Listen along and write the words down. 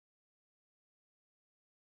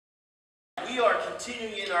we are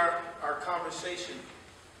continuing in our conversation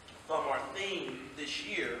from our theme this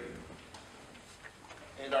year.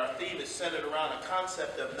 And our theme is centered around a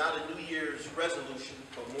concept of not a New Year's resolution,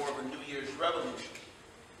 but more of a New Year's revolution.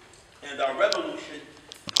 And our revolution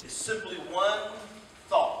is simply one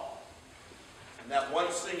thought. And that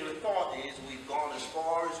one singular thought is we've gone as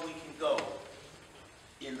far as we can go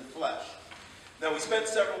in the flesh. Now, we spent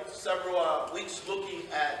several weeks looking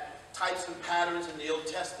at types and patterns in the Old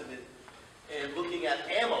Testament and looking at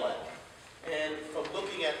Amalek. And from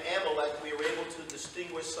looking at Amalek, we were able to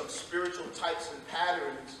distinguish some spiritual types and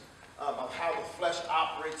patterns of how the flesh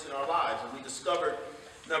operates in our lives. And we discovered,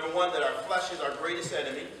 number one, that our flesh is our greatest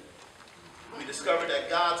enemy. We discovered that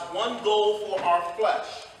God's one goal for our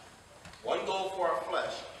flesh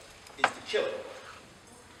is to kill it.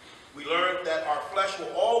 We learned that our flesh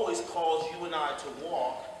will always cause you and I to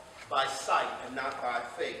walk by sight and not by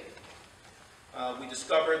faith. We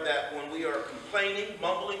discovered that when we are complaining,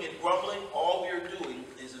 mumbling, and grumbling, all we are doing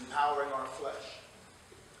is empowering our flesh.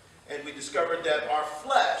 And we discovered that our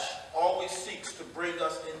flesh always seeks to bring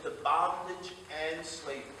us into bondage and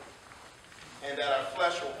slavery. And that our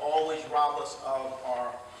flesh will always rob us of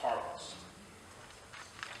our harvest.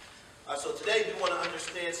 So today we want to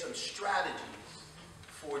understand some strategies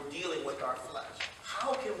for dealing with our flesh.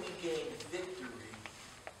 How can we gain victory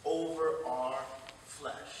over our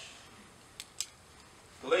flesh?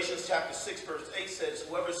 Galatians chapter 6 verse 8 says,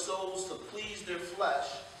 whoever sows to please their flesh,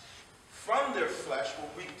 from their flesh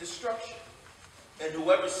will reap destruction. And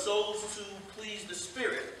whoever sows to please the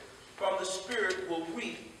Spirit, from the Spirit will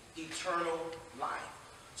reap eternal life.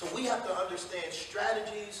 So we have to understand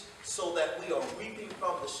strategies so that we are reaping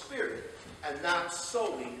from the Spirit and not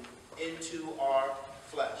sowing into our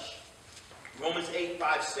flesh. Romans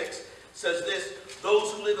 8:5-6 says this,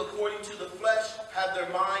 those who live according to the flesh have their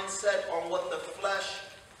mind set on what the flesh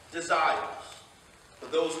desires.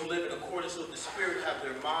 But those who live in accordance with the Spirit have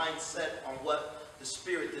their mind set on what the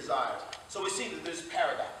Spirit desires. So we see that there's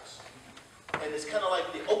paradox. And it's kind of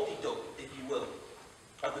like the okey-doke, if you will,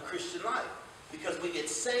 of the Christian life. Because we get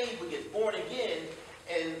saved, we get born again,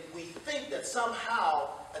 and we think that somehow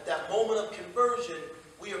at that moment of conversion,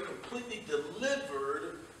 we are completely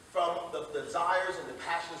delivered from the desires and the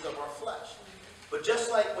passions of our flesh. But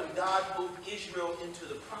just like when God moved Israel into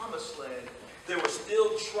the promised land, there were still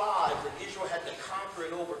tribes that Israel had to conquer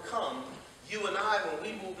and overcome. You and I, when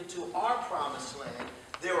we move into our promised land,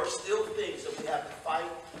 there are still things that we have to fight,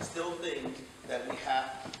 still things that we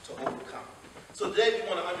have to overcome. So today we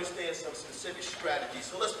want to understand some specific strategies.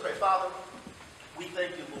 So let's pray. Father, we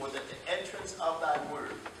thank you, Lord, that the entrance of thy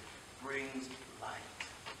word brings light.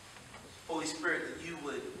 Holy Spirit, that you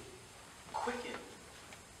would quicken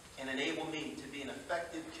and enable me to be an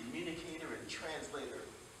effective communicator and translator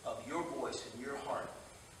of your voice and your heart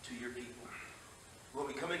to your people. Lord,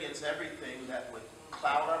 we come against everything that would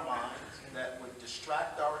cloud our minds, that would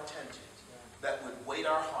distract our attention, that would weight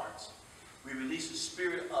our hearts. We release a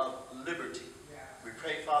spirit of liberty. We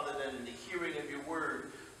pray, Father, that in the hearing of your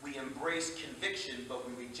word, we embrace conviction, but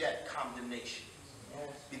we reject condemnation.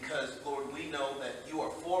 Because, Lord, we know that you are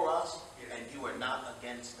for us and you are not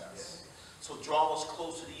against us. So draw us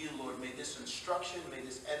closer to you, Lord. May this instruction, may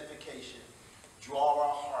this edification draw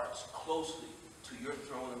our hearts closely to your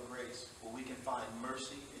throne of grace, where we can find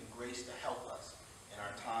mercy and grace to help us in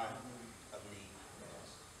our time of need.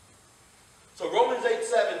 So Romans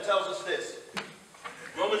 8:7 tells us this.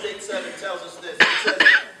 Romans 8:7 tells us this. It says,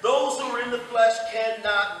 those who are in the flesh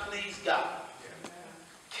cannot please God.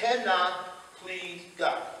 Cannot please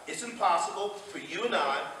God. It's impossible for you and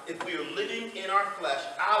I, if we are living in our flesh,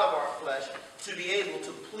 out of our flesh, to be able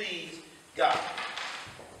to please God.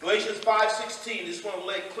 Galatians 5:16, just want to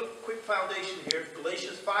lay a quick foundation here.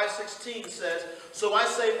 Galatians 5:16 says, so I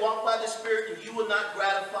say, walk by the Spirit, and you will not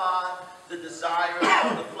gratify the desires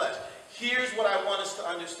of the flesh. Here's what I want us to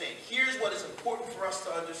understand. Here's what is important for us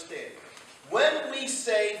to understand. When we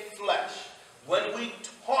say flesh, when we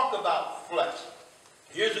talk about flesh,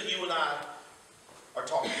 here's what you and I are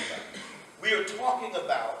talking about. We are talking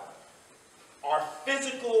about our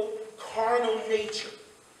physical, carnal nature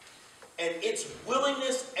and its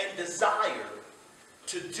willingness and desire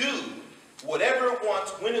to do whatever it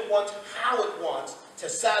wants, when it wants, how it wants, to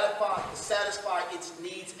satisfy its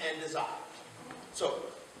needs and desires. So,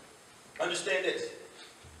 understand this.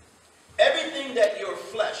 Everything that your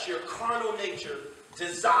flesh, your carnal nature,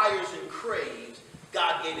 desires and craves,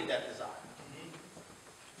 God gave it that desire.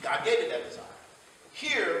 God gave it that desire.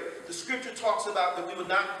 Here, the scripture talks about that we would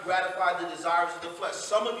not gratify the desires of the flesh.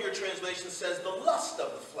 Some of your translation says the lust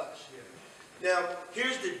of the flesh. Now,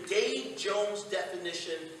 here's the Dave Jones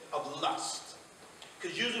definition of lust.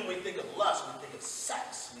 Because usually when we think of lust, we think of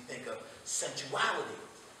sex, we think of sensuality.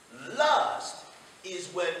 Lust is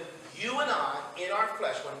when you and I, in our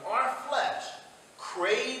flesh, when our flesh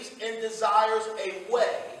craves and desires a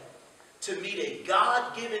way to meet a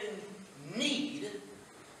God-given need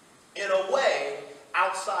in a way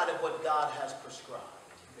outside of what God has prescribed.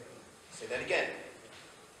 Say that again.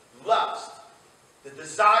 Lust, the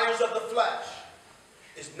desires of the flesh,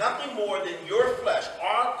 is nothing more than your flesh,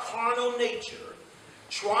 our carnal nature,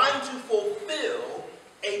 trying to fulfill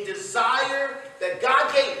a desire that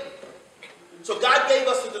God gave. So God gave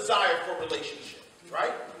us a desire for relationship,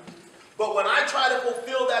 right? But when I try to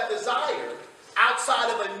fulfill that desire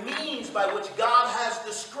outside of a means by which God has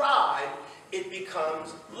described, it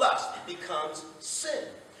becomes lust. It becomes sin.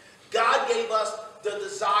 God gave us the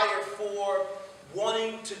desire for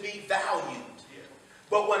wanting to be valued.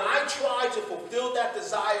 But when I try to fulfill that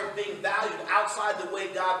desire of being valued outside the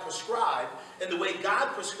way God prescribed, and the way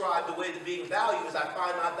God prescribed the way to being valued is I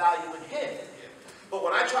find my value in Him. But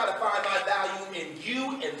when I try to find my value in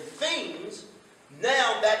you and things,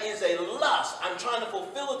 now that is a lust. I'm trying to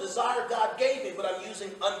fulfill a desire God gave me, but I'm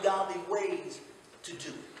using ungodly ways to do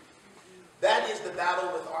it. That is the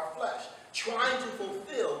battle with our flesh. Trying to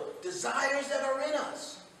fulfill desires that are in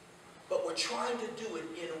us. But we're trying to do it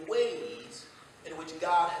in ways in which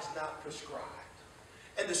God has not prescribed.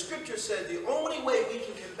 And the scripture says the only way we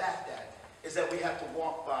can combat that is that we have to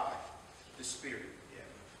walk by the Spirit.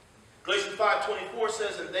 Galatians 5:24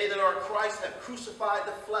 says, and they that are Christ have crucified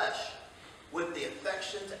the flesh with the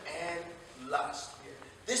affections and lust.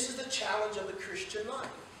 This is the challenge of the Christian life.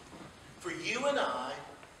 For you and I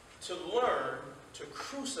to learn to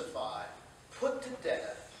crucify, put to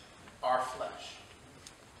death our flesh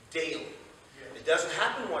daily. It doesn't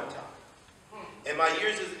happen one time. In my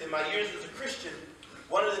years as a Christian,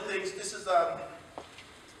 one of the things, this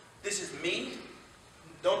is me.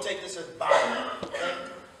 Don't take this as Bible. Okay?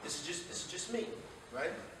 This is just me,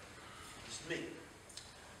 right? It's me.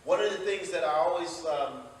 One of the things that I always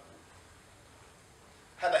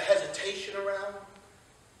have a hesitation around,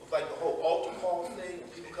 with like the whole altar call thing, when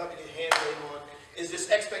people come and get hands laid on, is this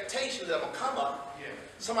expectation that I'm gonna come up,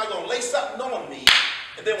 somebody gonna lay something on me,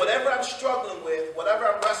 and then whatever I'm struggling with, whatever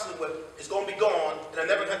I'm wrestling with, is gonna be gone, and I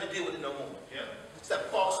never have to deal with it no more. It's that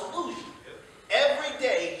false illusion. Every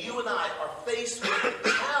day, you and I are faced with the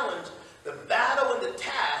challenge, the battle and the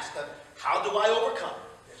task of how do I overcome?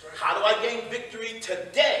 How do I gain victory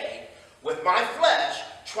today with my flesh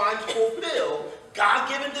trying to fulfill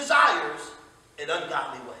God-given desires in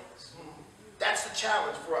ungodly ways? That's the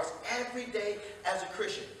challenge for us every day as a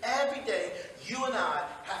Christian. Every day, you and I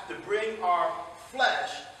have to bring our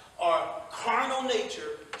flesh, our carnal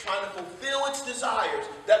nature, trying to fulfill its desires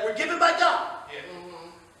that were given by God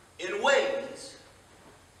in ways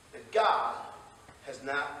that God has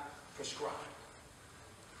not prescribed.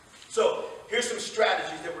 So, here's some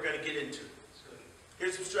strategies that we're going to get into.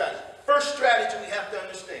 Here's some strategies. First strategy we have to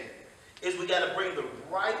understand is we got to bring the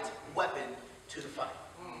right weapon to the fight.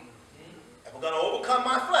 If we're going to overcome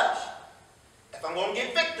my flesh, if I'm going to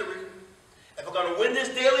get victory, if we're going to win this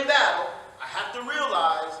daily battle, I have to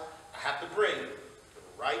realize I have to bring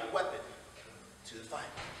the right weapon to the fight.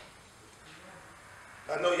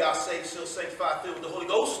 I know y'all saved, still sanctified, filled with the Holy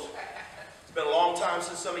Ghost. It's been a long time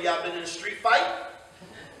since some of y'all been in a street fight.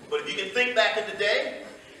 But if you can think back in the day,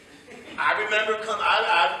 I remember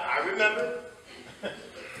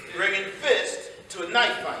bringing fist to a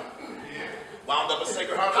knife fight. Wound up at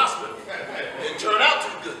Sacred Heart Hospital. Didn't turn out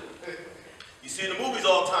too good. You see in the movies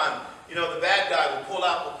all the time, you know, the bad guy will pull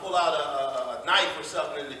out a knife or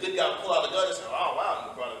something, and the good guy will pull out a gun and say, oh wow,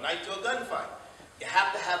 you brought a knife to a gunfight. You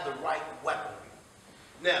have to have the right weapon.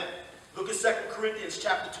 Now, look at 2 Corinthians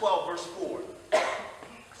chapter 12, verse 4.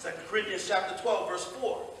 2 Corinthians chapter 12, verse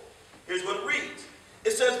 4. Here's what it reads.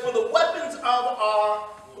 It says, for the weapons of our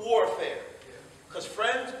warfare. Because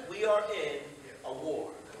friends, we are in a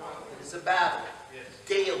war. It's a battle.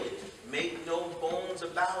 Daily. Make no bones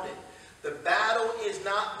about it. The battle is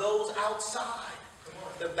not those outside.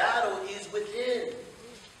 The battle is within.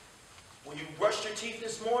 When you brushed your teeth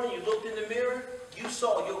this morning, you looked in the mirror, you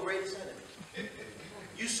saw your greatest enemy.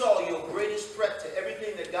 You saw your greatest threat to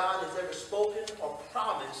everything that God has ever spoken or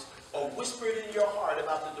promised or whispered in your heart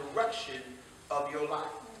about the direction of your life.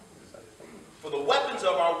 For the weapons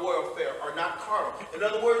of our warfare are not carnal. In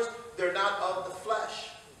other words, they're not of the flesh.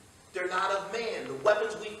 They're not of man. The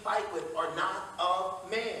weapons we fight with are not of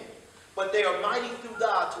man. But they are mighty through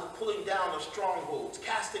God to the pulling down of strongholds,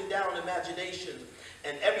 casting down imaginations,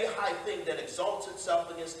 and every high thing that exalts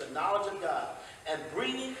itself against the knowledge of God, and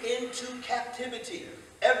bringing into captivity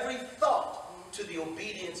every thought to the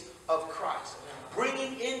obedience of Christ.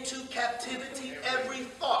 Bringing into captivity every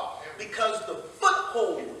thought, because the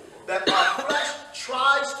foothold that our flesh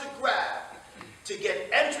tries to grab to get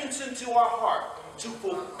entrance into our heart, to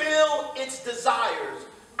fulfill its desires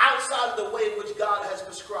outside of the way in which God has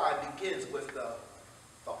prescribed, begins with the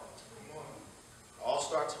thought. It all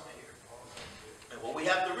starts up here. And what we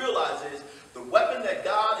have to realize is the weapon that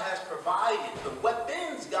God has provided, the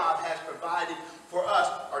weapons God has provided for us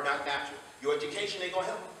are not natural. Your education ain't going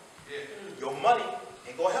to help you. Your money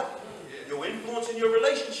ain't going to help you. Your influence in your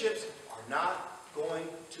relationships are not going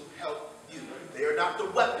to help you. They are not the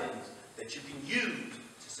weapons that you can use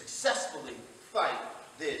to successfully fight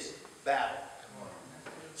this battle.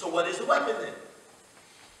 So what is the weapon then?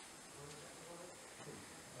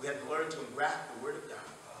 We have to learn to engraft the Word of God.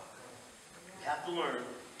 We have to learn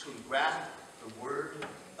to engraft the Word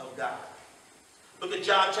of God. Look at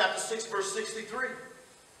John chapter 6, verse 63.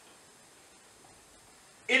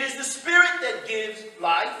 It is the Spirit that gives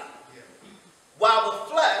life, while the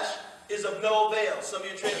flesh is of no avail. Some of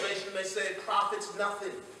your translations may say it profits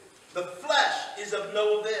nothing. The flesh is of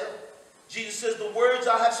no avail. Jesus says, the words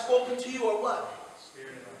I have spoken to you are what?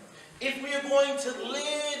 If we are going to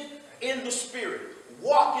live in the Spirit,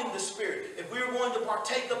 walk in the Spirit, if we are going to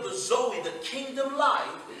partake of the Zoe, the kingdom life,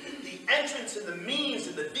 the entrance and the means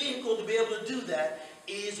and the vehicle to be able to do that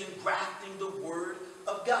is engrafting the Word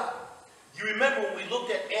of God. You remember when we looked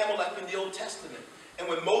at Amalek in the Old Testament, and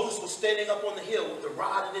when Moses was standing up on the hill with the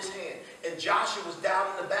rod in his hand, and Joshua was down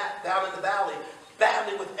in the valley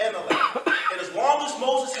battling with Amalek. And as long as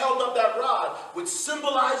Moses held up that rod, which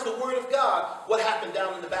symbolized the Word of God, what happened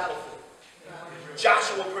down in the battlefield?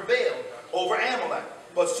 Joshua prevailed over Amalek.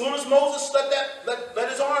 But as soon as Moses let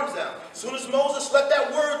his arms down, as soon as Moses let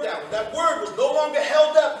that word down, that word was no longer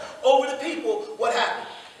held up over the people, what happened?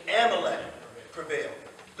 Amalek prevailed.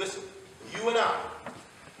 Listen, you and I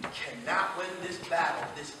cannot win this battle,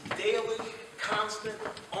 this daily, constant,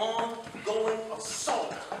 ongoing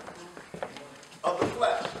assault of the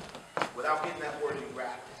flesh without getting that word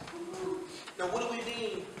engrafted. Now, what do we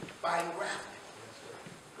mean by engrafted?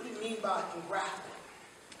 What do you mean by engrafted?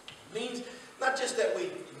 It means not just that we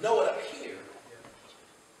know it up here,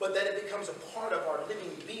 but that it becomes a part of our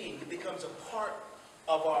living being. It becomes a part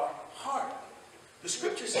of our heart. The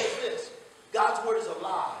scripture says this: God's word is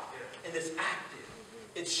alive and it's active.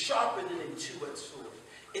 It's sharper than a two-edged sword.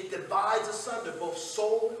 It divides asunder both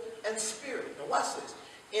soul and spirit. Now watch this.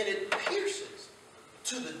 And it pierces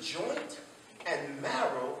to the joint and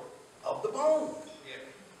marrow of the bone.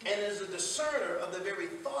 And is a discerner of the very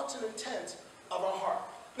thoughts and intents of our heart.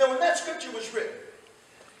 Now when that scripture was written,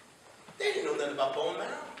 they didn't know nothing about bone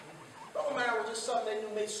marrow. Bone marrow was just something they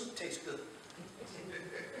knew made soup taste good.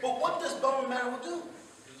 But what does bone marrow do?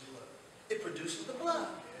 It produces the blood.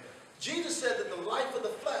 Jesus said that the life of the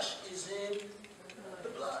flesh is in the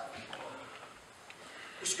blood.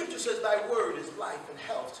 The scripture says, thy word is life and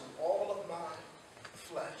health to all of my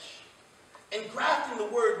flesh. Engrafting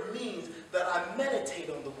the word means that I meditate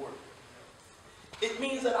on the word. It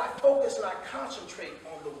means that I focus and I concentrate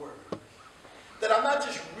on the word. That I'm not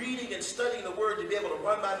just reading and studying the word to be able to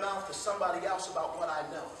run my mouth to somebody else about what I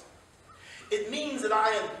know. It means that I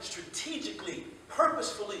am strategically,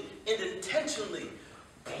 purposefully, and intentionally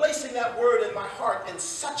placing that word in my heart in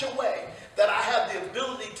such a way that I have the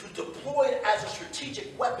ability to deploy it as a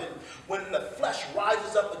strategic weapon when the flesh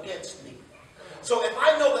rises up against me. So if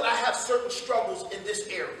I know that I have certain struggles in this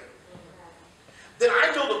area, then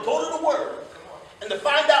I know to go to the word and to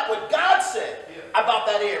find out what God said about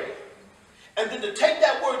that area. And then to take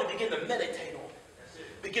that word and begin to meditate on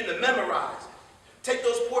it. Begin to memorize it. Take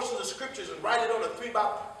those portions of scriptures and write it on a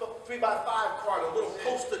 3x5 card, a little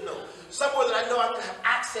post-it note, somewhere that I know I can have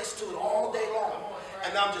access to it all day long.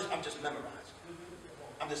 And now I'm just memorizing.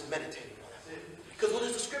 I'm just meditating on it. Because what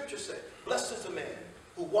does the scripture say? Blessed is the man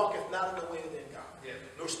who walketh not in the way of their God,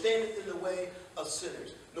 nor standeth in the way of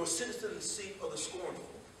sinners, nor sitteth in the seat of the scornful.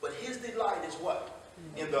 But his delight is what?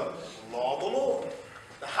 In the law of the Lord.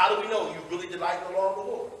 Now how do we know you really delight in the law of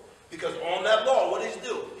the Lord? Because on that law, what does he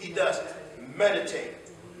do? He does meditate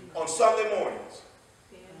on Sunday mornings.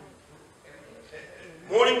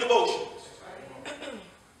 Morning devotions.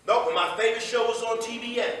 No, when my favorite show was on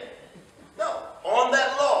TBN. No, on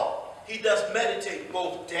that law, he does meditate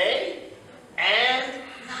both day and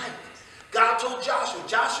night. God told Joshua,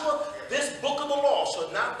 Joshua, this book of the law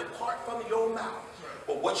shall not depart from your mouth.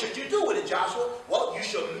 But what should you do with it, Joshua? Well, you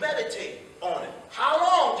shall meditate on it. How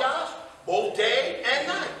long, Josh? Both day and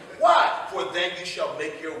night. Why? For then you shall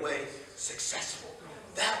make your way successful.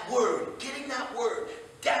 That word, getting that word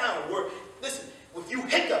down. Listen, if you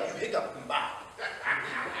hiccup and bow.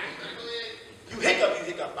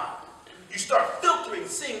 Bible. You start filtering,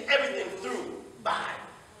 seeing everything through Bible.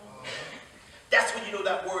 That's when you know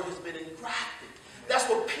that word has been engrafted. That's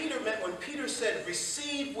what Peter meant when Peter said,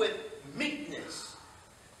 receive with meekness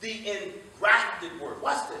the engrafted word.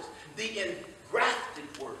 Watch this. The engrafted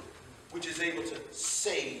word, which is able to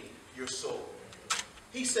save your soul.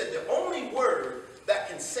 He said the only word that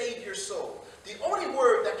can save your soul, the only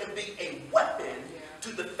word that can be a weapon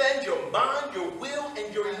to defend your mind, your will,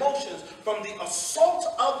 and your emotions from the assault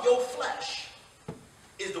of your flesh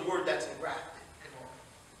is the word that's engrafted.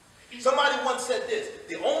 Somebody once said this,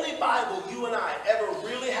 the only Bible you and I ever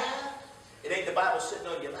really have, it ain't the Bible sitting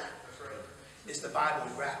on your lap. It's the Bible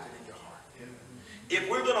engrafted in your heart. If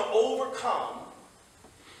we're going to overcome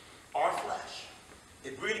our flesh,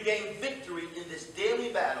 if we're going to gain victory in this daily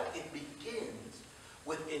battle, it begins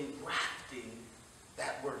with engrafting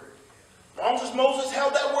that word. As long as Moses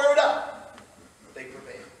held that word up, they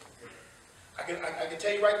prevailed. I can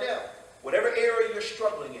tell you right now, whatever area you're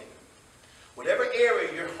struggling in, whatever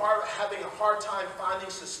area you're having a hard time finding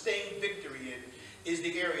sustained victory in, is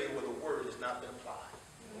the area where the word has not been applied.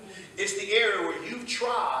 It's the area where you've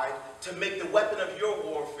tried to make the weapon of your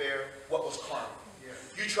warfare what was carnal.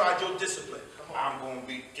 You tried your discipline. I'm going to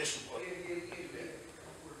be disciplined.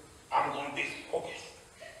 I'm going to be focused.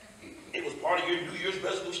 It was part of your New Year's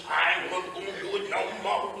resolution. I ain't going to do it no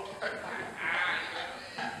more.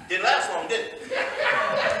 Didn't last long, did it?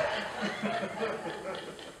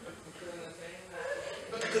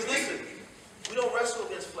 Because listen, we don't wrestle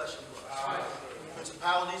against flesh and blood.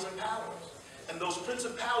 Principalities and powers. And those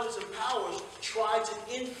principalities and powers try to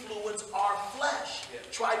influence our flesh.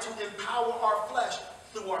 Try to empower our flesh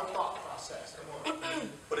through our thought process.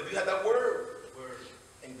 But if you have that word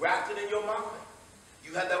engrafted in your mind,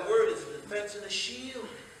 you have that word as a defense and a shield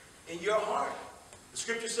in your heart. The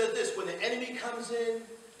scripture said this, when the enemy comes in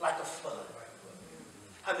like a flood.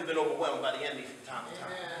 Have you been overwhelmed by the enemy from time to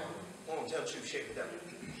time? I won't tell you, shake the devil.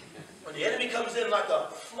 When the enemy comes in like a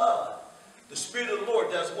flood, the Spirit of the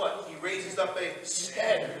Lord does what? He raises up a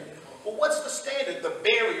standard. Well, what's the standard? The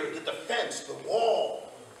barrier, the defense, the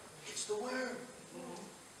wall. It's the word.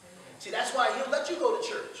 See, that's why he'll let you go to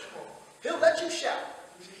church. He'll let you shout.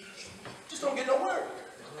 Just don't get no word.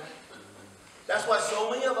 That's why so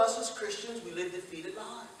many of us as Christians, we live defeated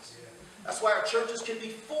lives. That's why our churches can be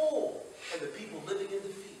full and the people living in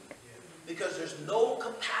defeat. Because there's no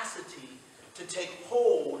capacity to take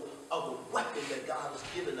hold of the weapon that God has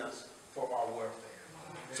given us for our warfare.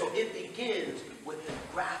 So it begins with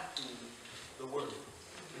engrafting the word.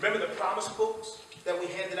 Remember the promise books that we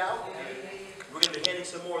handed out? We're going to be handing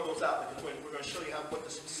some more of those out. We're going to show you what to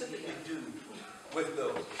specifically do with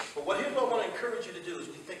those. But here's what I want to encourage you to do as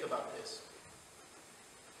we think about this.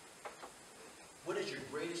 What is your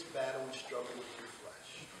greatest battle and struggle with your flesh?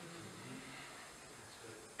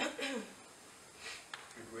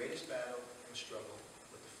 Your greatest battle and struggle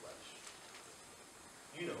with the flesh.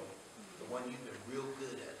 You know, the one you've been real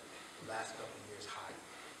good at the last couple of years hiding.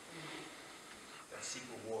 That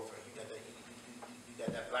secret warfare. You got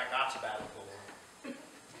that black ops battle going on.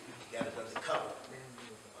 You got it under cover.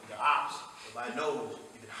 Under ops. Everybody knows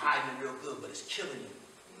you've been hiding it real good, but it's killing you.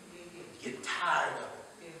 You're getting tired of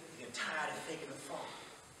it. You're getting tired of faking the funk.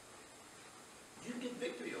 You can get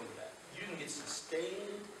victory over that. You can get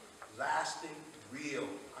sustained, lasting, real.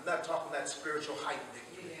 I'm not talking that spiritual hype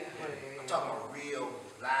victory. I'm talking about real,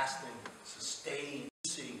 lasting, sustained,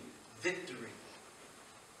 victory.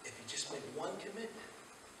 If you just make one commitment,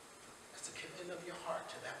 that's the commitment of your heart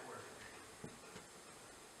to that word.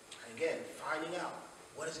 And again, finding out,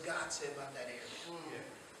 what does God say about that area?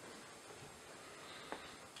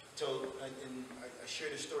 So, I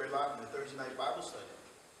shared this story a lot in the Thursday night Bible study.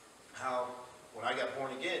 How, when I got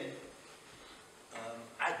born again,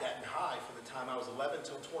 I'd gotten high from the time I was 11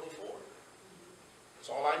 till 24. That's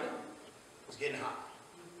all I knew, was getting high.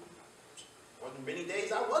 Wasn't many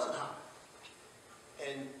days I wasn't high.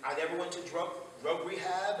 And I never went to drug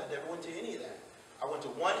rehab. I never went to any of that. I went to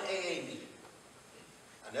one AA meeting.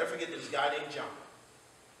 I'll never forget this guy named John.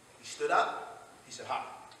 He stood up. He said, "Hi,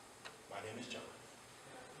 my name is John."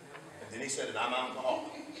 And then he said, "And I'm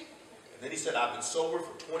alcoholic." And then he said, "I've been sober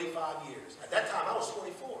for 25 years. At that time, I was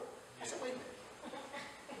 24. I said, "Wait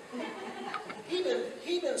a minute.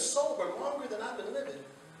 He's been sober longer than I've been living,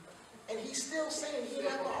 and he's still saying he's an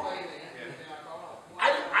alcoholic."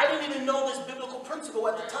 I didn't even know this biblical principle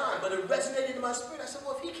at the time, but it resonated in my spirit. I said,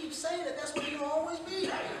 well, if he keeps saying it, that's what he'll always be.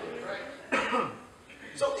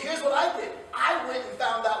 So here's what I did. I went and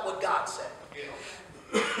found out what God said.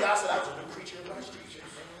 God said I was a new creature in Christ Jesus.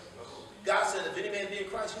 God said if any man be in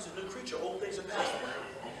Christ, he's a new creature. Old things are passed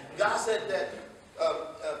away. God said that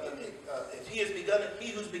If he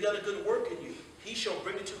who's begun a good work in you, he shall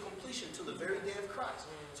bring it to completion till the very day of Christ.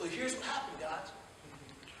 So here's what happened, guys.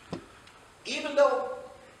 Even though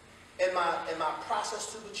in my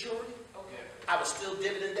process to maturity, I was still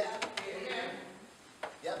dividend down.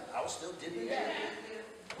 Yeah, I was still dividend down.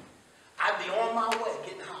 I'd be on my way,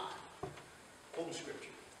 getting high. Quoting scripture.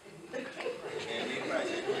 They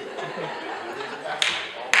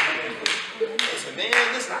said,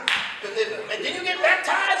 man, listen, and then you get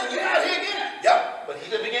baptized and you're out here again. Yep, but he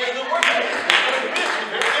that began a good work.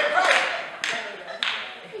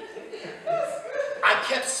 I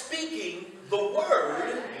kept speaking the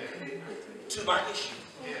word to my issue.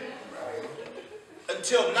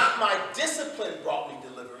 Until not my discipline brought me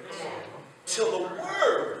deliverance, till the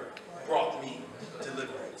word brought me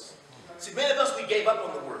deliverance. See, many of us, we gave up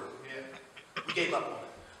on the word. We gave up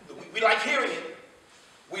on it. We like hearing it.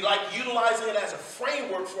 We like utilizing it as a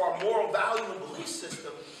framework for our moral value and belief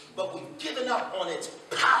system, but we've given up on its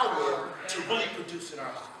power to really produce in our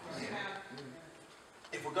lives.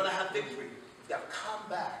 If we're going to have victory, we've got to come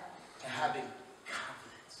back to having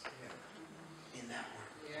confidence in that word.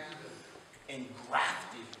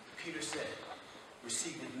 Engrafted, Peter said,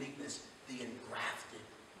 receive with meekness the engrafted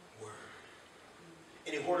word.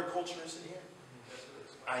 Any horticulturists in here?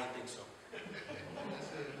 I didn't think so.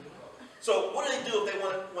 So what do they do if they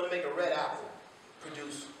want to make a red apple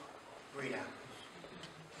produce green apples?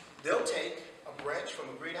 They'll take a branch from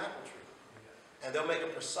a green apple tree and they'll make a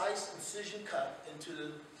precise incision cut into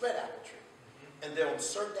the red apple tree. And they'll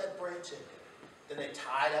insert that branch in there. Then they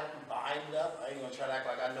tie it up and bind it up. I ain't going to try to act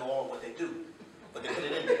like I know all what they do, but they put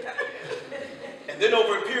it in there. And then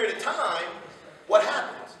over a period of time, what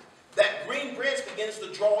happens? That green branch begins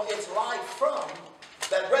to draw its life from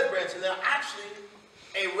that red branch. And now actually,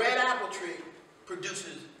 a red apple tree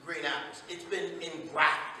produces green apples. It's been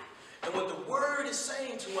engrafted. And what the word is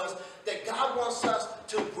saying to us, that God wants us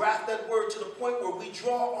to graft that word to the point where we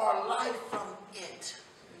draw our life from it.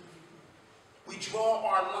 We draw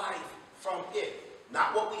our life from it.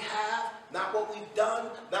 Not what we have, not what we've done,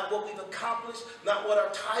 not what we've accomplished, not what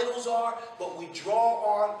our titles are, but we draw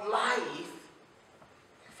our life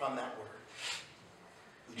from that word.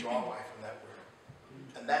 We draw our life from that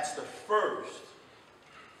word. And that's the first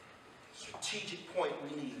strategic point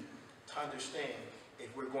we need to understand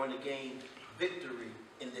if we're going to gain victory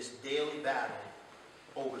in this daily battle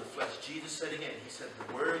over the flesh. Jesus said again, he said,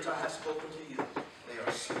 the words I have spoken to you, they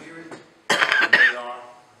are spirit and they are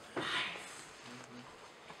life.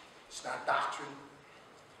 It's not doctrine.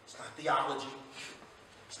 It's not theology.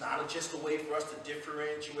 It's not just a way for us to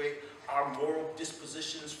differentiate our moral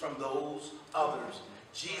dispositions from those others.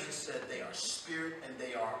 Jesus said they are spirit and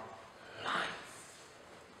they are life.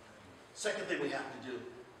 Second thing we have to do,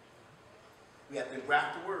 we have to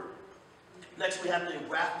engraft the word. Next, we have to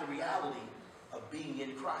engraft the reality of being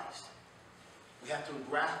in Christ. We have to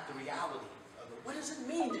engraft the reality of it. What does it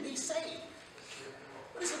mean to be saved?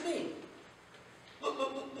 What does it mean?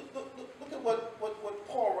 Look at what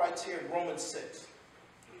Paul writes here in Romans 6.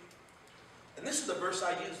 And this is the verse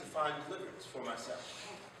I use to find deliverance for myself.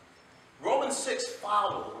 Romans 6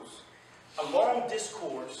 follows a long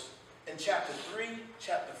discourse in chapter 3,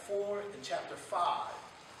 chapter 4, and chapter 5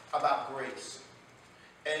 about grace.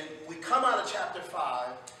 And we come out of chapter 5,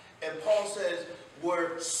 and Paul says,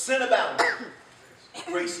 where sin abounded,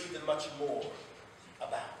 grace even much more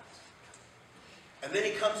abounds. And then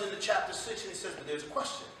he comes into chapter 6 and he says, but there's a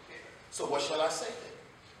question. So what shall I say then?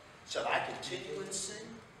 Shall I continue in sin,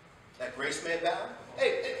 that grace may abound?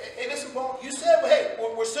 Hey, listen, Paul, you said, well, hey,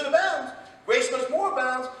 where sin abounds, grace much more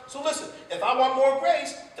abounds. So listen, if I want more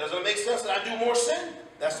grace, doesn't it make sense that I do more sin?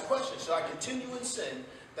 That's the question. Shall I continue in sin,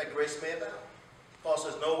 that grace may abound? Paul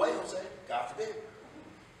says, no way, Jose. God forbid.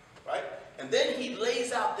 Right? And then he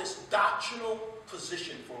lays out this doctrinal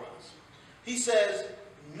position for us. He says,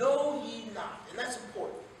 know ye not. And that's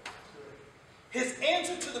important. His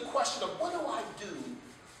answer to the question of what do I do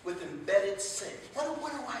with embedded sin?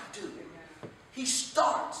 What do I do? He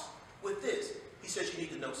starts with this. He says, you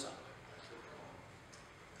need to know something.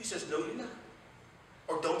 He says, no, you not.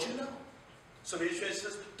 Or don't you know? Somebody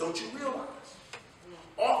says, don't you realize?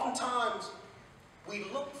 Oftentimes, we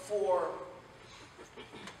look for,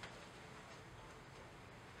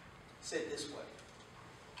 say it this way,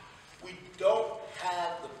 we don't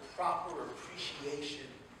have the proper appreciation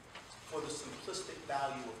for the simplistic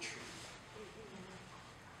value of truth.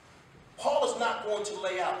 Paul is not going to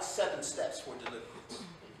lay out 7 steps for deliverance.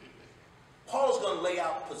 Paul is going to lay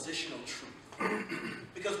out positional truth.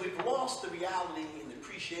 Because we've lost the reality and the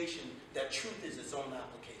appreciation that truth is its own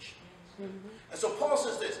application. And so Paul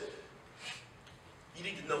says this, you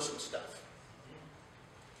need to know some stuff.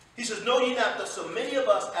 He says, know ye not that so many of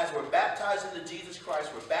us, as were baptized into Jesus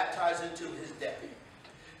Christ, were baptized into his death.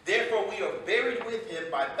 Therefore we are buried with him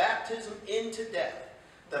by baptism into death,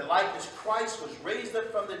 that like as Christ was raised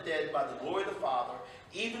up from the dead by the glory of the Father,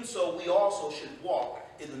 even so we also should walk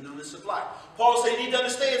in the newness of life. Paul said, you need to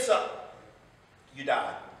understand something. You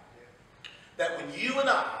died. That when you and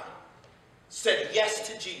I said yes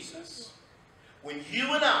to Jesus, when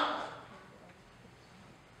you and I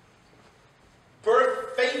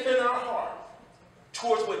birthed faith in our heart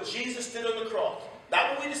towards what Jesus did on the cross,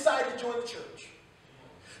 not when we decided to join the church,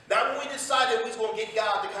 not when we decided we was going to get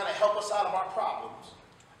God to kind of help us out of our problems,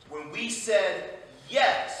 when we said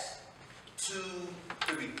yes to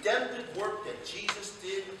the redemptive work that Jesus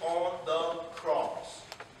did on the cross,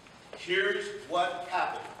 here's what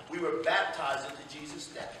happened. We were baptized into Jesus'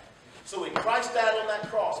 death. So when Christ died on that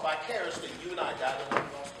cross, vicariously, you and I died on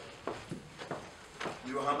that cross.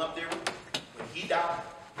 We were hung up there with him. When he died,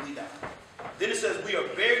 we died. Then it says we are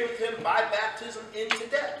buried with him by baptism into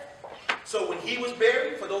death. So when he was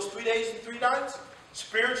buried for those 3 days and 3 nights,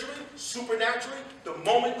 spiritually, supernaturally, the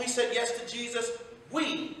moment we said yes to Jesus,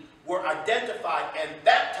 we were identified and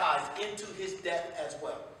baptized into his death as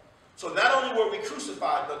well. So not only were we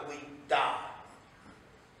crucified, but we died.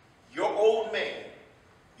 Your old man,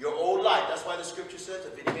 your old life, that's why the scripture says,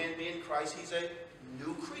 if any man be in Christ, he's a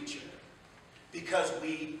new creature. Because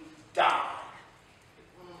we died.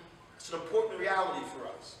 It's an important reality for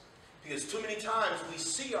us. Because too many times we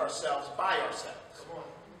see ourselves by ourselves.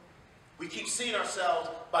 We keep seeing ourselves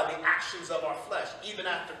by the actions of our flesh, even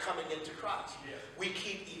after coming into Christ. Yeah. We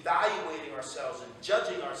keep evaluating ourselves and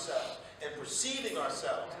judging ourselves and perceiving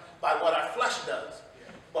ourselves by what our flesh does.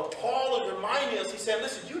 Yeah. But Paul is reminding us, he said,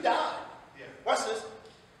 listen, you died. Yeah. Watch this.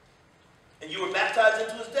 And you were baptized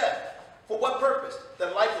into his death. For what purpose?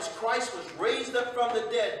 That like as Christ was raised up from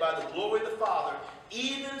the dead by the glory of the Father,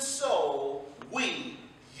 even so we,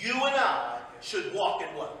 you and I, should walk in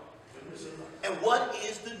what? And what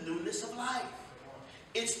is the newness of life?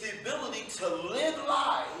 It's the ability to live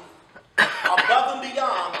life above and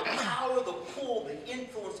beyond the power, the pull, the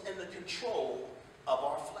influence, and the control of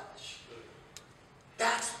our flesh.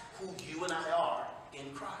 That's who you and I are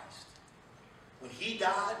in Christ. When he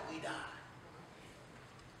died, we died.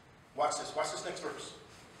 Watch this. Watch this next verse.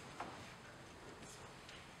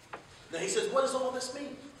 Now he says, what does all this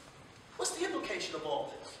mean? What's the implication of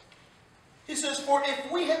all this? He says, for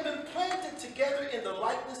if we have been planted together in the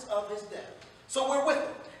likeness of his death. So we're with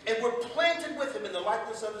him. And we're planted with him in the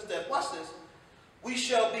likeness of his death. Watch this. We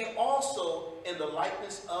shall be also in the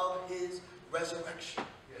likeness of his resurrection.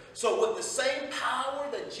 Yeah. So with the same power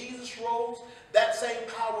that Jesus rose, that same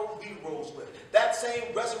power we rose with. That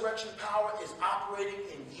same resurrection power is operating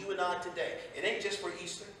in you and I today. It ain't just for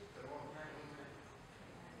Easter.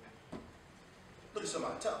 Look at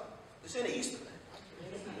somebody. Tell them. This ain't an Easter thing.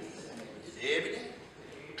 Every day.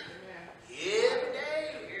 Every day.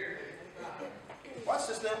 Watch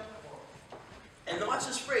this now. And watch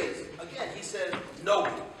this phrase. Again, he says, know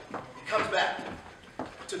me. He comes back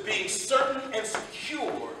to being certain and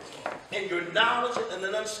secure in your knowledge and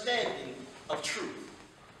an understanding of truth.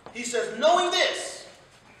 He says, knowing this,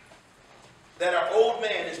 that our old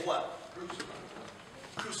man is what?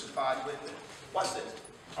 Crucified with him. Watch this.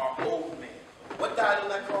 Our old man. What died on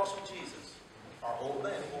that cross with Jesus? Our old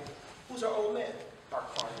man. Who's our old man? Our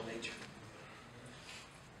carnal nature.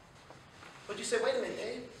 But you say, wait a minute,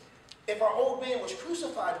 Dave. If our old man was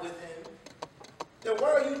crucified with him, then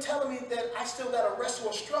why are you telling me that I still got to wrestle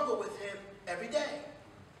or struggle with him every day?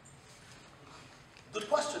 Good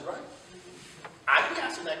question, right? I'd be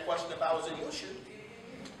asking that question if I was in your shoes.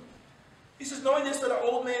 He says, knowing this, that our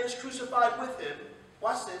old man is crucified with him,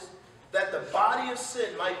 watch this, that the body of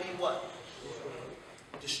sin might be what?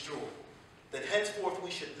 Destroyed. That henceforth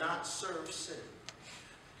we should not serve sin.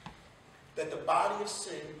 That the body of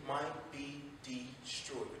sin might be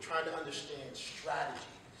destroyed. We're trying to understand strategies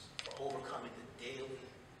for overcoming the daily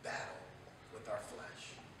battle with our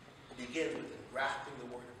flesh. It begins with engrafting the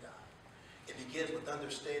Word of God. It begins with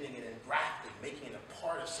understanding and engrafting, making it a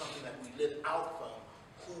part of something that we live out from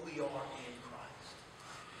who we are in Christ.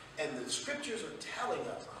 And the scriptures are telling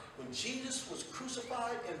us when Jesus was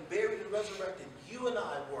crucified and buried and resurrected, you and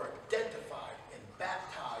I were identified and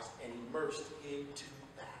baptized and immersed into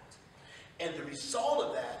that. And the result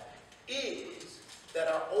of that is that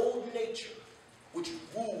our old nature, which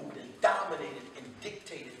ruled and dominated and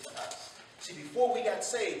dictated to us. See, before we got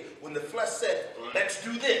saved, when the flesh said, let's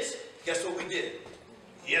do this, guess what we did?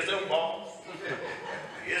 Here's them balls.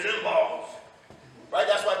 Here's them balls. Right?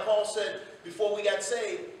 That's why Paul said, before we got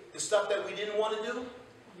saved, the stuff that we didn't want to do,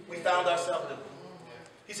 we found ourselves doing.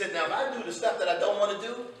 He said, now if I do the stuff that I don't want to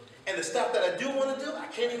do, And the stuff that I do want to do, I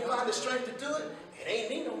can't even find the strength to do it. It ain't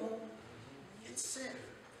me no more. It's sin.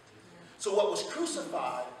 So what was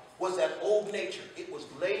crucified was that old nature. It was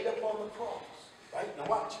laid upon the cross. Right? Now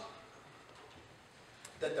watch.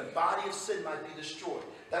 That the body of sin might be destroyed.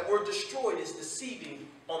 That word destroyed is deceiving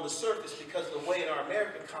on the surface because of the way in our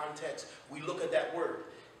American context we look at that word.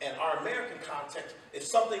 In our American context, if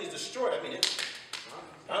something is destroyed, I mean, it's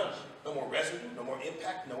done. No more residue, no more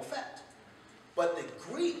impact, no effect. But the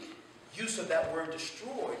Greek use of that word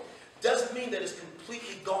destroyed doesn't mean that it's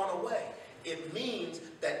completely gone away. It means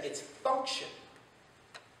that its function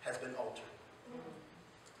has been altered.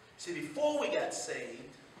 See, before we got saved,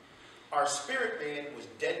 our spirit man was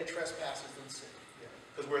dead in trespasses and sin.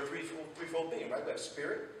 Because we're a threefold being, right? We have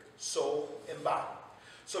spirit, soul, and body.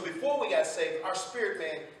 So before we got saved, our spirit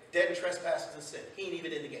man, dead in trespasses and sin. He ain't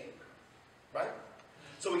even in the game. Right?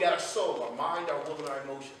 So we got our soul, our mind, our will, and our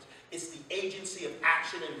emotions. It's the agency of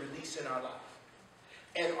action and release in our life.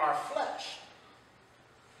 And our flesh,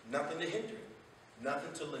 nothing to hinder it,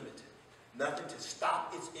 nothing to limit it, nothing to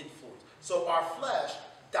stop its influence. So our flesh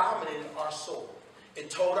dominated our soul. It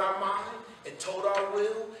told our mind, it told our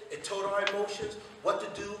will, it told our emotions what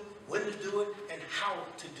to do, when to do it, and how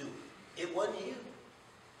to do it. It wasn't you.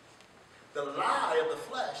 The lie of the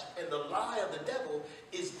flesh and the lie of the devil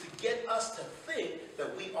is to get us to think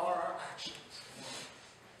that we are our actions.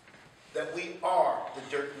 That we are the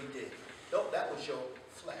dirt we did. No, that was your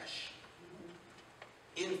flesh.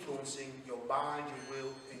 Influencing your mind, your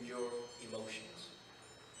will, and your emotions.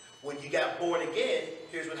 When you got born again,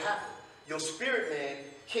 here's what happened. Your spirit man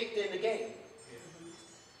kicked in the game.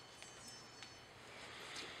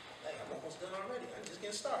 Hey, I'm almost done already. I'm just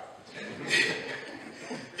getting started.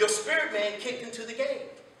 Your spirit man kicked into the game.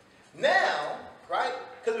 Now, right?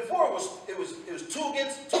 Because before it was two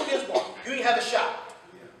against one. You didn't have a shot.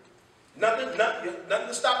 Nothing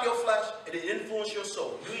to stop your flesh. It didn't influence your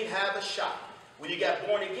soul. You didn't have a shot. When you got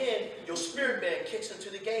born again, your spirit man kicks into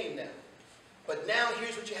the game now. But now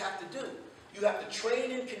here's what you have to do. You have to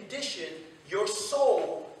train and condition your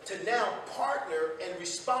soul to now partner and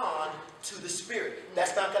respond to the spirit.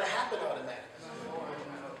 That's not going to happen automatically.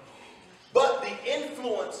 But the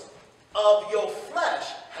influence of your flesh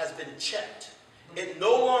has been checked. It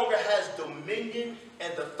no longer has dominion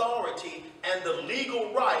and authority and the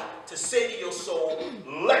legal right to say to your soul,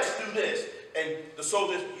 let's do this. And the soul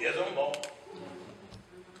says, yes, I'm born.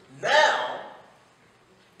 Now,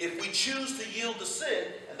 if we choose to yield to sin,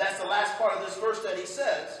 and that's the last part of this verse that he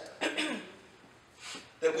says,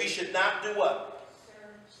 that we should not do what?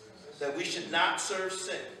 That we should not serve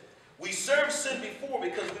sin. We served sin before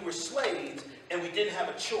because we were slaves and we didn't have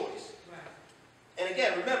a choice. And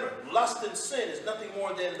again, remember, lust and sin is nothing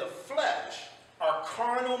more than the flesh, our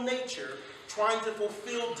carnal nature, trying to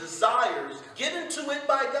fulfill desires given to it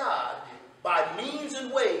by God by means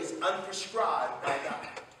and ways unprescribed by God.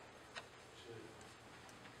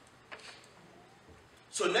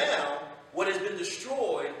 So now, what has been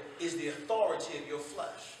destroyed is the authority of your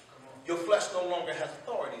flesh. Your flesh no longer has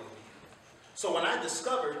authority over you. So when I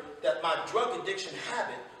discovered that my drug addiction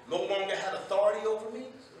habit no longer had authority over me,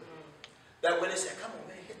 that when it said, come on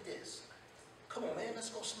man, hit this. Come on man, let's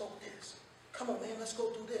go smoke this. Come on man, let's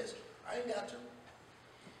go do this. I ain't got to.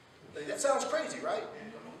 That sounds crazy, right?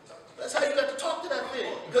 That's how you got to talk to that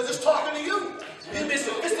thing. Because it's talking to you. You can be as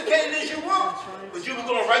sophisticated as you want, but you were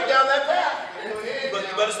going right down that path. But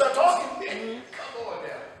you better start talking.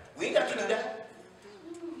 We ain't got to do that.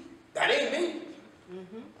 That ain't me.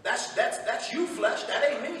 That's you, flesh. That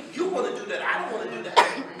ain't me. You want to do that. I don't want to do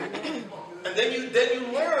that. And then you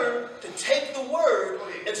learn to take the word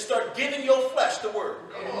and start giving your flesh the word.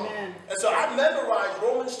 Amen. And so I memorized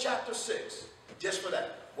Romans chapter 6 just for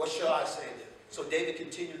that. What shall I say then? So David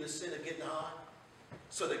continued the sin of getting high,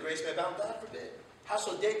 so that grace may abound. God forbid. How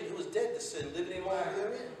so David, who was dead to sin, living any longer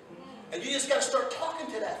therein? And you just got to start talking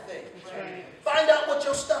to that thing. Right. Find out what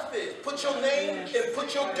your stuff is. Put your name and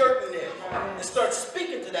put your dirt in there. And start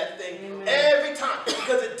speaking to that thing every time.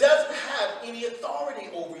 Because it doesn't have any authority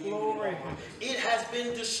over you anymore. It has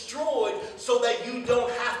been destroyed so that you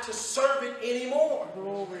don't have to serve it anymore.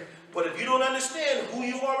 But if you don't understand who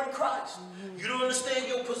you are in Christ, you don't understand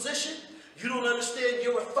your position, you don't understand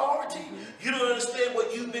your authority, you don't understand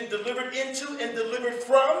what you've been delivered into and delivered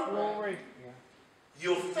from,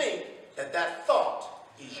 you'll think that that thought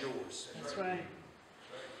is yours. That's right.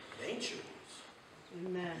 It ain't yours.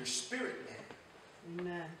 Amen. Your spirit man.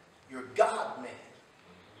 Amen. Your God man.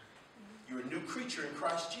 You're a new creature in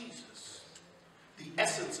Christ Jesus. The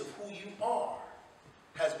essence of who you are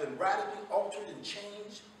has been radically altered and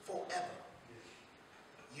changed forever.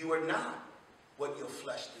 You are not what your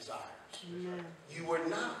flesh desires. Amen. You are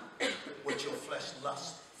not what your flesh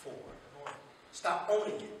lusts for. Stop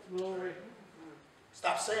owning it. Glory.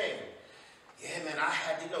 Stop saying, yeah, man, I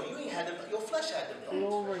had to know. You ain't had them. Your flesh had them thoughts.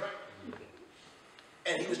 Glory.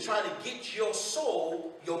 And he was trying to get your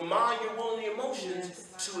soul, your mind, your will, and your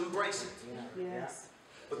emotions to embrace it. Yes.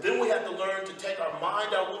 But then we have to learn to take our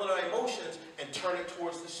mind, our will, and our emotions and turn it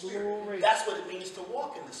towards the Spirit. Glory. That's what it means to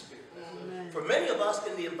walk in the Spirit. Amen. For many of us,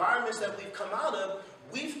 in the environments that we've come out of,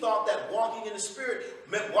 we've thought that walking in the Spirit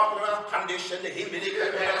meant walking around. What are you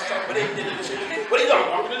doing?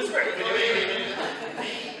 Walking in the Spirit.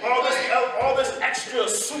 All this extra,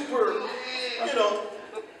 super,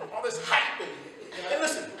 all this hype. And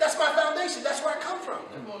listen, that's my foundation. That's where I come from.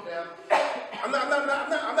 I'm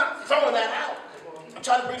not throwing that out. I'm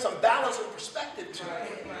trying to bring some balance and perspective to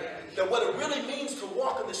it. That what it really means to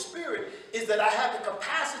walk in the Spirit is that I have the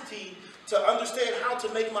capacity to understand how to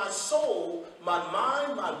make my soul, my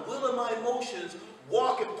mind, my will, and my emotions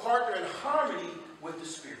walk and partner in harmony with the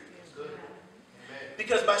Spirit.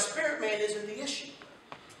 Because my spirit man isn't the issue.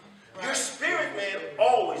 Your spirit man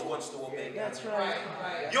always wants to obey God. That's right.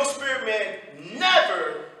 Your spirit man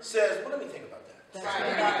never says, well, let me think about that. That's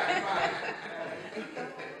right.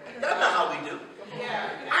 That's not how we do.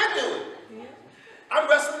 I do it. I'm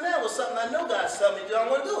wrestling now with something I know God's telling me that I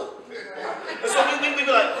want to do it. And so we be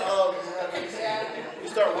like, oh, we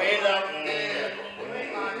start weighing out.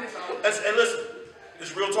 And listen,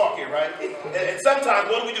 it's real talk here, right? And sometimes,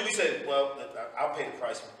 what do? We say, well, I'll pay the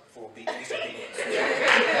price for obedience. I ain't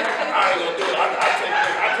going to do it.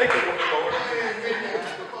 I'll take it with the Lord.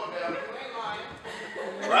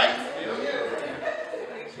 Right?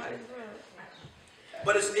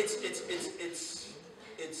 But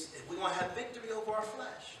we want to have victory over our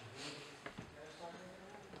flesh.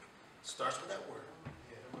 Starts with that word.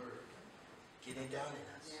 Getting it down in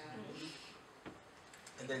us.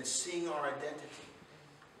 And then seeing our identity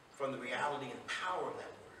from the reality and power of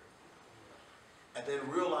that word. And then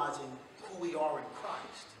realizing who we are in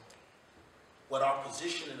Christ. What our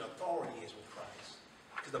position and authority is with Christ.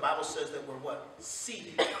 Because the Bible says that we're what?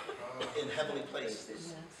 Seated in heavenly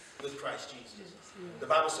places with Christ Jesus. The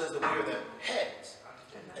Bible says that we are the heads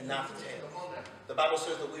and not the tails. The Bible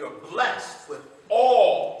says that we are blessed with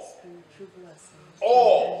all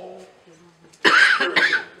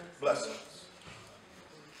spiritual blessings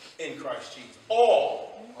in Christ Jesus.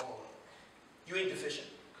 All. You ain't deficient.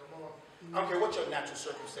 I don't care what your natural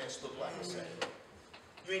circumstance look like or say.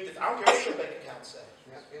 You ain't I don't care what your bank account says.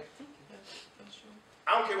 I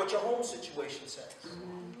don't care what your home situation says.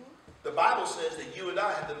 The Bible says that you and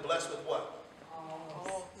I have been blessed with what?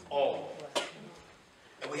 All.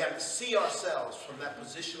 And we have to see ourselves from that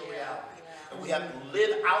positional reality. And we have to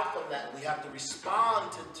live out from that. We have to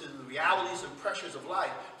respond to the realities and pressures of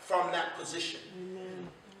life from that position. Amen.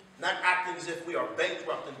 Not acting as if we are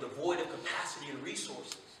bankrupt and devoid of capacity and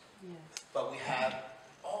resources. Yes. But we have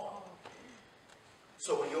all.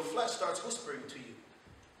 So when your flesh starts whispering to you,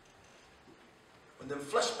 when them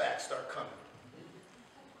flashbacks start coming,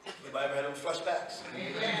 anybody ever had them flashbacks?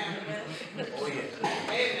 Amen. Oh yeah.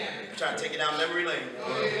 Amen. Trying to take it down memory lane.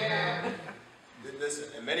 Oh yeah. Listen,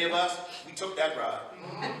 and many of us, we took that ride.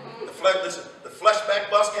 The flashback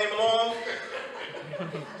bus came along.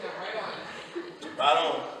 Right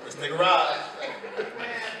on. Let's take a ride.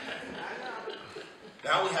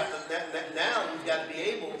 Now we have to. Now we've got to be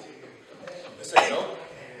able to say no.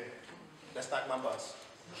 That's not my bus.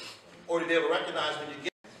 Or to be able to recognize when you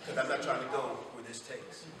get. Because I'm not trying to go where this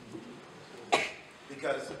takes.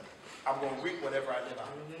 Because I'm going to reap whatever I live out.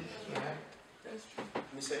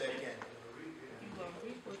 Let me say that again.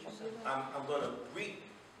 I'm going to reap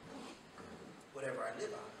whatever I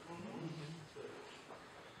live out.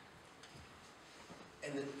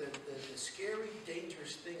 And the scary,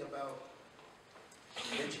 dangerous thing about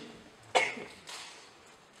religion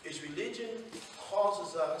is religion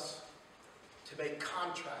causes us to make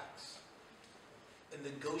contracts and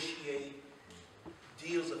negotiate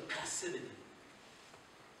deals of passivity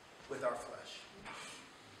with our flesh.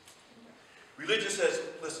 Religion says,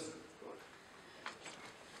 listen,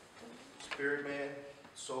 spirit man,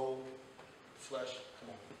 soul, flesh, come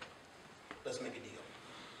on, let's make a deal.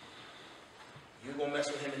 You're going to mess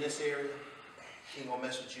with him in this area, he ain't going to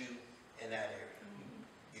mess with you in that area.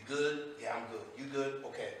 You good? Yeah, I'm good. You good?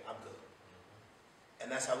 Okay, I'm good. And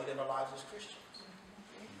that's how we live our lives as Christians.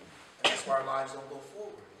 And that's why our lives don't go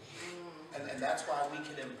forward. And that's why we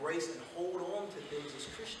can embrace and hold on to things as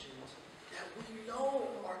Christians that we know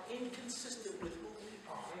are inconsistent with who we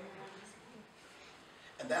are.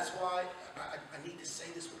 And that's why I need to say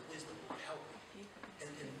this with wisdom. Help me.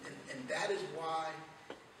 And that is why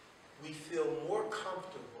we feel more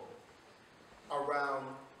comfortable around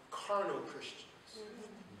carnal Christians,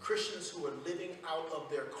 Christians who are living out of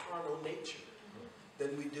their carnal nature,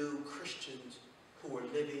 than we do Christians who are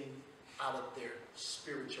living out of their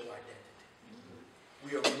spiritual identity.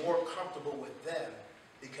 We are more comfortable with them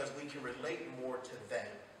because we can relate more to them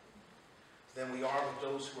than we are with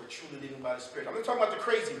those who are truly living by the Spirit. I'm not talking about the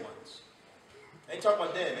crazy ones. I ain't talking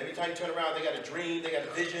about them. Every time you turn around, they got a dream, they got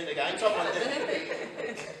a vision. I ain't talking about them.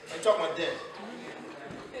 I ain't talking about them.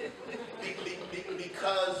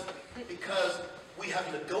 Because we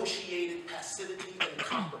have negotiated passivity and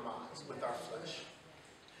compromise with our flesh.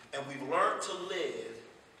 And we've learned to live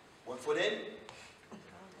one foot in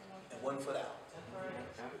and one foot out.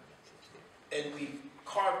 And we've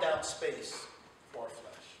carved out space for our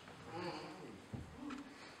flesh.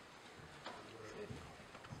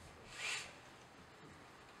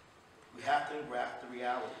 We have to engraft the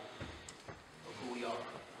reality of who we are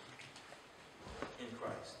in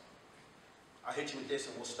Christ. I'll hit you with this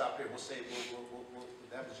and we'll stop here. We'll say,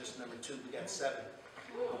 that was just number 2. We got 7.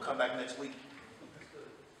 We'll come back next week.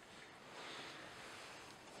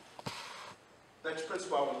 Next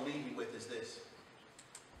principle I want to leave you with is this.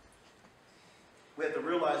 We have to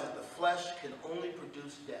realize that the flesh can only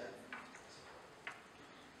produce death.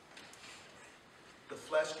 The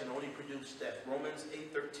flesh can only produce death. Romans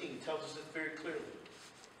 8:13 tells us this very clearly.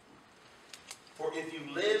 For if you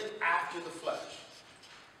live after the flesh,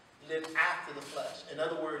 live after the flesh. In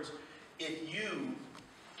other words, if you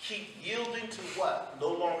keep yielding to what no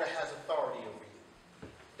longer has authority over you.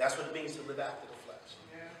 That's what it means to live after the flesh.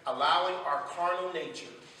 Yeah. Allowing our carnal nature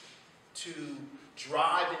to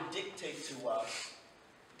drive and dictate to us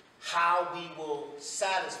how we will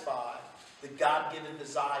satisfy the God-given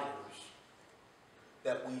desires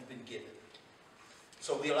that we've been given.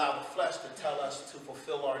 So we allow the flesh to tell us to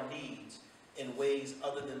fulfill our needs in ways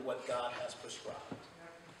other than what God has prescribed.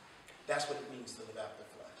 That's what it means to live after the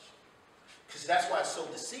flesh. Because that's why it's so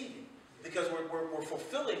deceiving. Because we're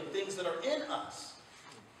fulfilling things that are in us.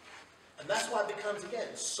 And that's why it becomes,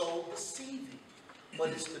 again, so deceiving. But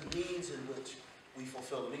it's the means in which we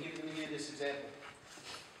fulfill it. Let me give you this example.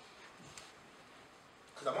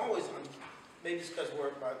 Because maybe it's because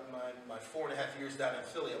we're my 4.5 years down in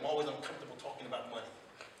Philly, I'm always uncomfortable talking about money.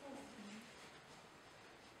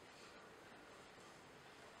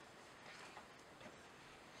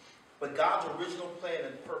 But God's original plan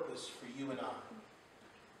and purpose for you and I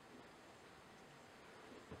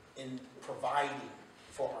in providing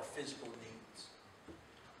for our physical needs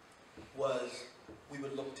was we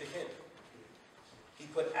would look to Him. He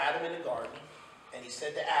put Adam in the garden, and He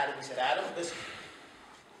said to Adam, He said, Adam, listen,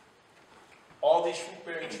 all these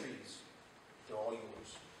fruit-bearing trees, they're all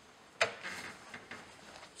yours.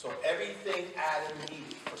 So everything Adam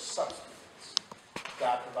needed for substance,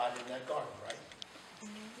 God provided in that garden, right?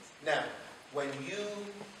 Now, when you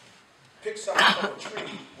pick something from a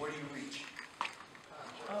tree, where do you reach?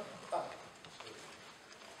 Up.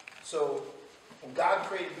 So, when God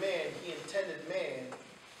created man, He intended man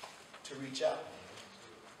to reach out.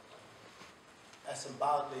 That's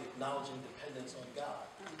symbolically acknowledging dependence on God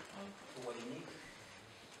for what he needed.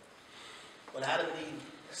 When Adam and Eve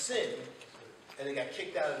sinned and they got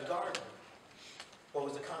kicked out of the garden, what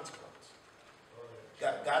was the consequence?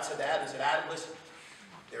 God said to Adam, Adam, listen,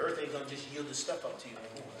 the earth ain't going to just yield this stuff up to you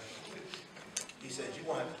anymore. He said, you're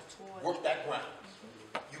going to have to work that ground.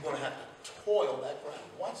 You're going to have to toil that ground.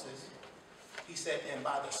 Watch this. He said, and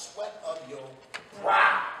by the sweat of your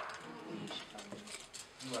brow,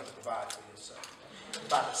 you have to provide for yourself.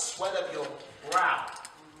 By the sweat of your brow.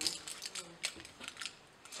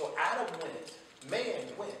 So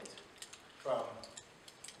man went from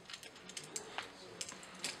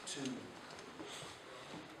to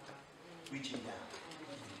reaching down.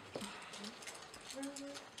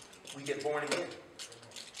 We get born again.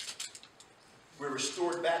 We're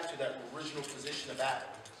restored back to that original position of Adam.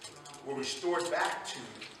 We're restored back to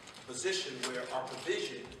a position where our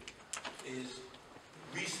provision is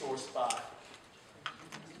resourced by.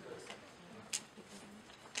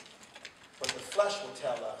 But the flesh will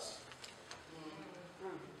tell us.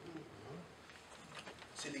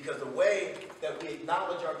 See, because the way that we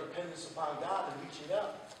acknowledge our dependence upon God and reaching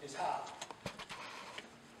up is how?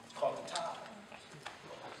 It's called the tithe.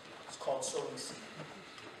 It's called sowing seed.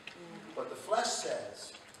 But the flesh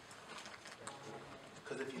says,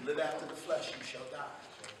 because if you live after the flesh, you shall die.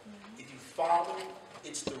 If you follow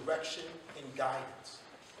its direction and guidance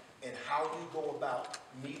and how you go about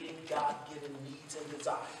meeting God-given needs and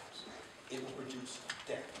desires, it will produce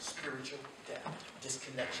death, spiritual death,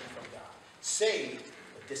 disconnection from God. Saved,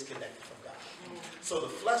 but disconnected from God. So the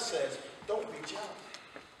flesh says, don't reach out.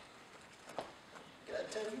 Get that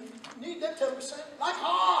You need that 10%. Like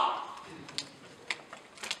hard.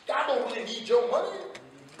 God don't really need your money.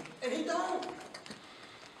 And he don't.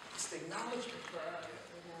 It's the acknowledgement.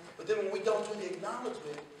 But then when we don't do the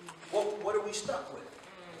acknowledgement, what are we stuck with?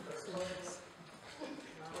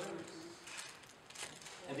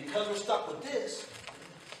 And because we're stuck with this,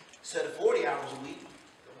 instead of 40 hours a week,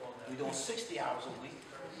 we're doing 60 hours a week,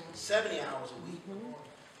 70 hours a week.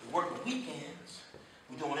 We're working weekends.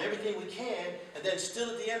 We're doing everything we can, and then still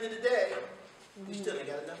at the end of the day, we still ain't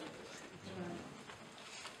got enough.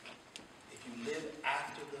 If you live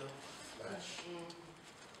after the flesh.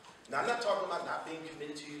 Now, I'm not talking about not being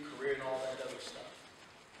committed to your career and all that other stuff.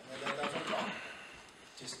 That's what I'm talking about.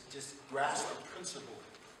 Just grasp the principle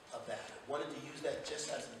of that. I wanted to use that just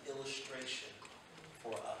as an illustration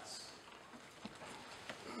for us.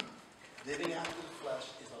 Living after the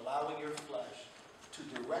flesh is allowing your flesh to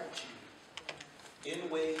direct you in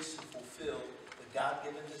ways to fulfill the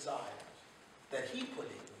God-given desires that he put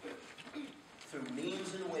in you through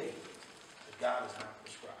means and ways that God has not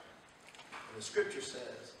prescribed. And the scripture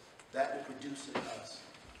says that will produce in us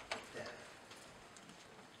death.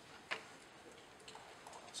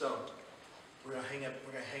 So we're gonna hang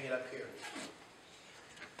it up here.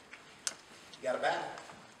 You got a battle.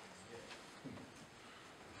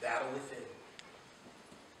 Battle within.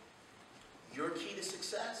 Your key to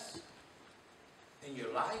success in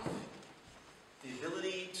your life, the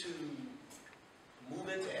ability to move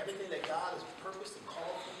into everything that God has purposed and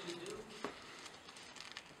called for you to do.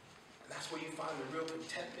 And that's where you find the real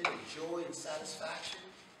contentment and joy and satisfaction.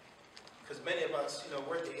 Because many of us,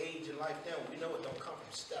 we're at the age in life now, we know it don't come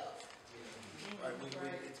from stuff. Right?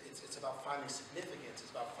 It's about finding significance.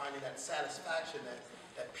 It's about finding that satisfaction,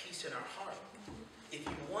 that peace in our heart. If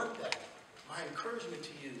you want that, my encouragement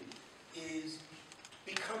to you is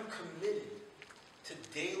become committed to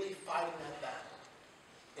daily fighting that battle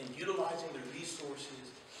and utilizing the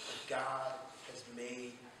resources that God has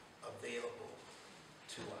made available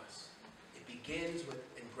to us. It begins with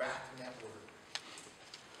engrafting that word.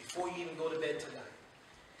 Before you even go to bed tonight,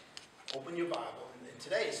 open your Bible. And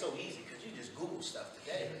today is so easy because you just Google stuff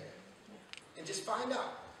today. And just find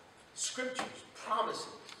out scriptures, promises,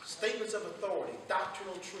 statements of authority,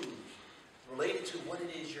 doctrinal truths related to what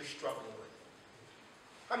it is you're struggling with.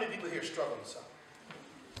 How many people here struggle with something?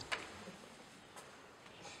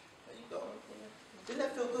 There you go. Didn't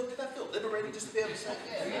that feel good? Did that feel liberating just to be able to say,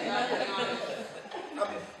 yeah.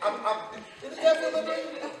 Didn't that feel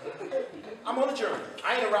liberating? I'm on a journey.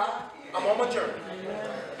 I ain't arrived. I'm on my journey.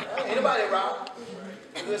 Ain't nobody arrived.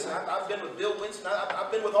 Listen, I've been with Bill Winston.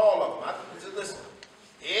 I've been with all of them. Listen,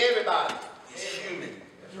 everybody is human.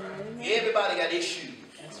 Everybody got issues.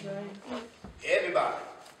 That's right. Everybody.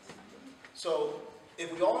 So,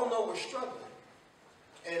 if we all know we're struggling,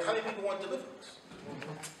 and how many people want deliverance?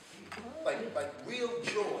 Like real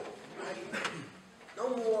joy, right? No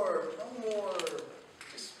more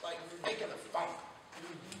just like making a funk.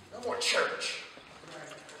 No more church. I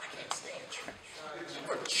can't stand church. No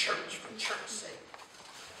more church for church's sake.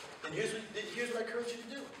 And here's what I encourage you to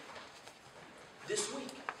do. This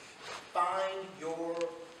week, find your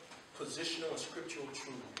positional and scriptural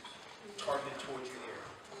truths targeted towards your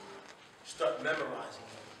area. Start memorizing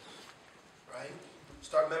those, right?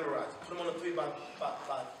 Start memorizing. Put them on a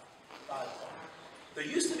 3x5. There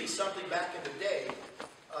used to be something back in the day.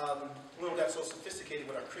 We don't got so sophisticated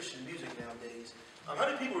with our Christian music nowadays. How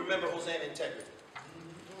many people remember Hosanna Integrity?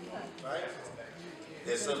 Right?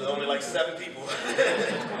 There's only like 7 people.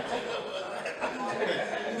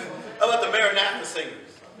 How about the Maranatha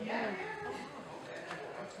singers?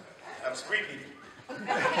 I'm screaming.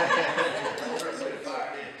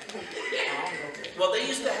 Well, they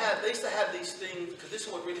used to have these things, because this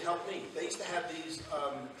is what really helped me. They used to have these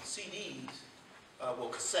CDs,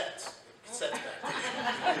 cassettes back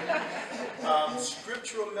then.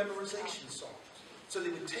 Scriptural memorization songs. So they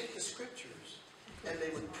would take the scriptures and they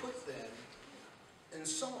would put them in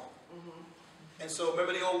song. And so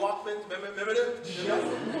remember the old Walkmans? Remember them?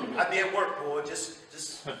 I'd be at work, boy, just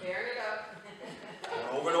Tearing it up.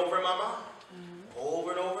 over and over in my mind.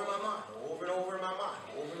 Over and over in my mind. Over and over in my mind.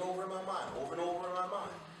 Over and over in my mind. Over and over in my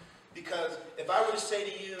mind. Because if I were to say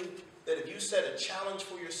to you that if you set a challenge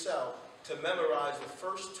for yourself to memorize the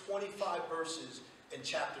first 25 verses in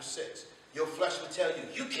chapter 6, your flesh would tell you,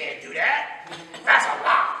 you can't do that. That's a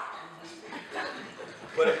lie.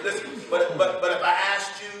 But if I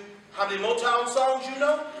asked you how many Motown songs you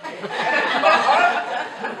know, by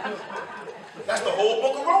heart, that's the whole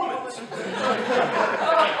book of Romans.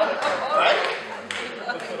 Right?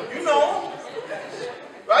 You know.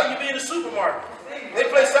 Right? You be in the supermarket. They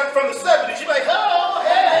play something from the 70s. You're like, oh,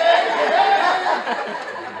 hey.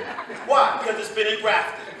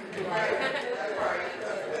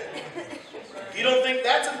 you don't think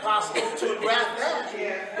that's impossible to engraft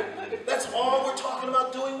that? That's all we're talking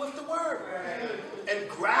about doing with the word. And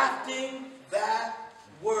grafting that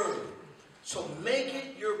word. So make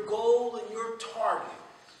it your goal and your target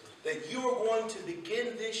that you are going to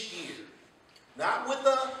begin this year, not with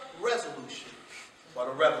a resolution, but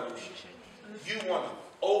a revolution. You want to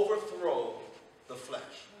overthrow the flesh.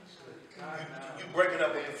 You break it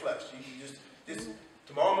up with the flesh. You just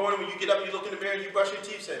tomorrow morning when you get up, you look in the mirror, you brush your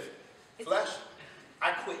teeth, say, flesh,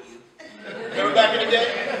 I quit you. Remember back in the day?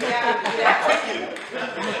 I quit you.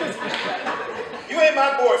 You ain't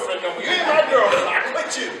my boyfriend no more. You ain't my girlfriend. I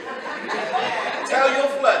quit you. Tell your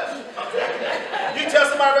flesh. You tell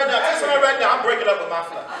somebody right now, I'm breaking up with my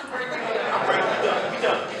flesh. I'm breaking, we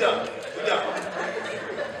done.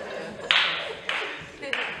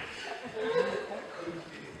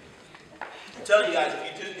 I'm telling you guys,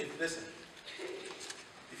 listen,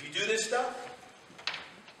 if you do this stuff,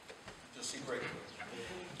 you'll see breakthrough.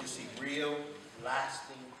 You'll see real,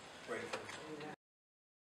 lasting breakthrough.